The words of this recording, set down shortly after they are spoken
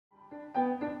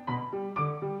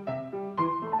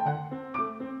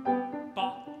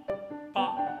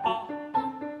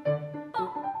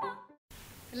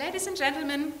Ladies and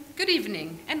gentlemen, good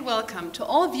evening and welcome to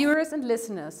all viewers and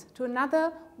listeners to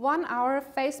another 1-hour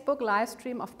Facebook live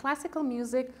stream of classical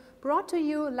music brought to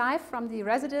you live from the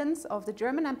residence of the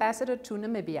German ambassador to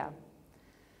Namibia.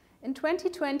 In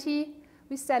 2020,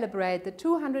 we celebrate the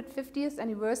 250th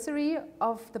anniversary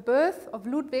of the birth of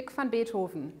Ludwig van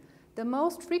Beethoven, the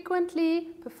most frequently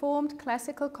performed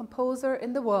classical composer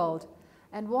in the world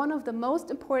and one of the most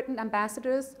important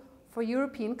ambassadors for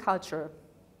European culture.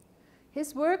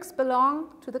 His works belong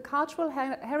to the cultural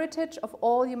heritage of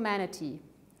all humanity.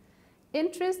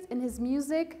 Interest in his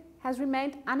music has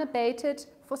remained unabated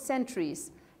for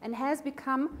centuries and has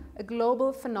become a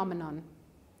global phenomenon.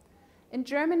 In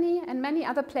Germany and many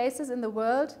other places in the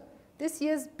world, this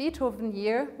year's Beethoven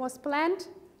Year was planned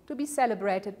to be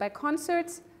celebrated by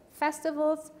concerts,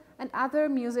 festivals, and other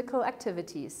musical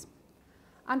activities.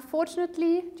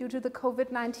 Unfortunately, due to the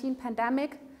COVID-19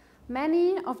 pandemic,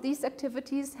 many of these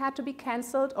activities had to be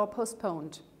cancelled or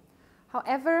postponed.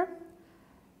 However,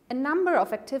 a number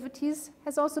of activities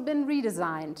has also been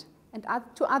redesigned and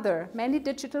to other, mainly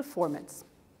digital formats.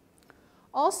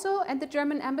 Also, at the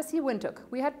German Embassy Windhoek,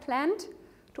 we had planned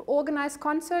to organize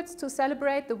concerts to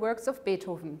celebrate the works of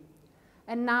Beethoven.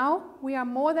 And now we are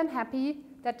more than happy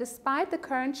that despite the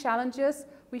current challenges,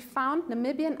 we found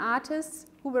Namibian artists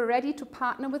who were ready to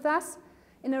partner with us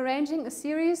in arranging a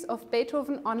series of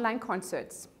Beethoven online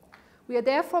concerts. We are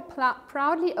therefore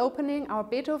proudly opening our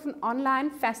Beethoven Online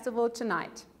Festival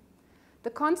tonight. The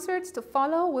concerts to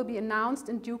follow will be announced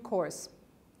in due course.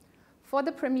 For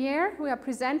the premiere, we are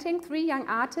presenting 3 young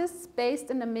artists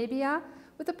based in Namibia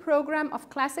with a program of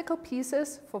classical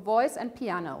pieces for voice and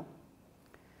piano.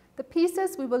 The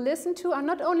pieces we will listen to are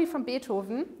not only from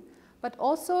Beethoven, but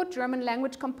also German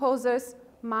language composers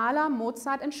Mahler,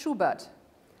 Mozart, and Schubert,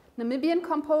 Namibian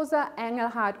composer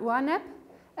Engelhard Ouanep,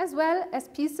 as well as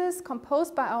pieces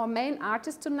composed by our main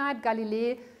artist tonight,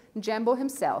 Galilie Njembo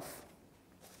himself.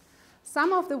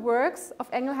 Some of the works of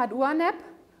Engelhard Ouanep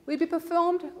will be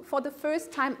performed for the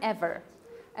first time ever,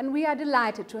 and we are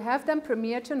delighted to have them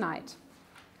premiere tonight.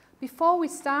 Before we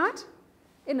start,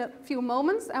 in a few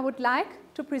moments, I would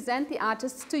like to present the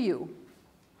artists to you.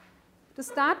 To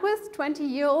start with,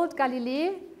 20-year-old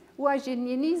Galilie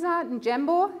Ouanep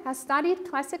Njembo has studied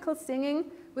classical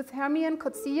singing with Hermione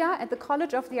Coetzee at the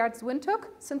College of the Arts Windhoek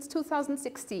since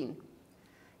 2016.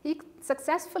 He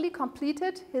successfully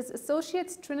completed his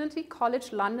Associate's Trinity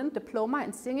College London diploma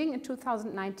in singing in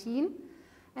 2019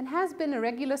 and has been a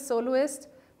regular soloist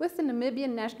with the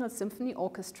Namibian National Symphony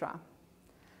Orchestra.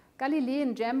 Galilie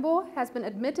Njembo has been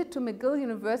admitted to McGill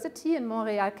University in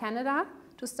Montreal, Canada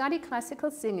to study classical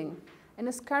singing and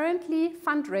is currently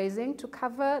fundraising to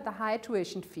cover the high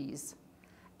tuition fees.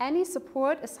 Any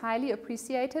support is highly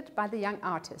appreciated by the young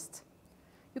artist.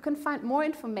 You can find more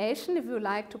information if you would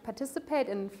like to participate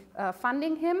in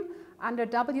funding him under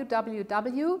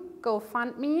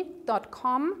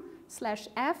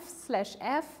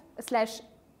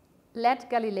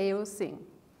www.gofundme.com/f/let-Galileo-sing.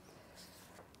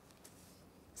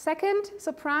 Second,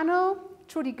 soprano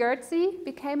Trudy Gertzi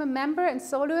became a member and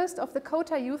soloist of the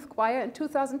Kota Youth Choir in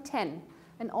 2010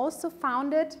 and also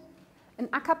founded an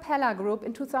a cappella group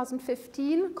in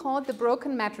 2015 called the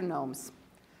Broken Metronomes.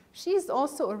 She is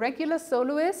also a regular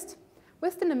soloist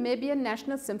with the Namibian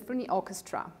National Symphony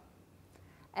Orchestra.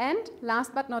 And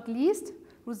last but not least,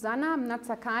 Ruzana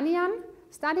Mnatsakanian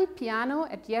studied piano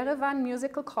at Yerevan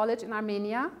Musical College in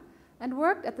Armenia and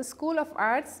worked at the School of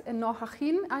Arts in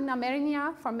Nohachin in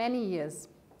Armenia for many years.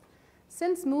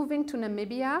 Since moving to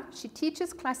Namibia, she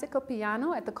teaches classical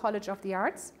piano at the College of the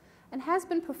Arts and has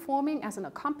been performing as an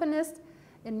accompanist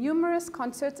in numerous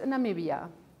concerts in Namibia.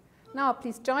 Now,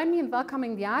 please join me in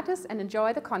welcoming the artists and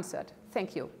enjoy the concert.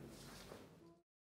 Thank you.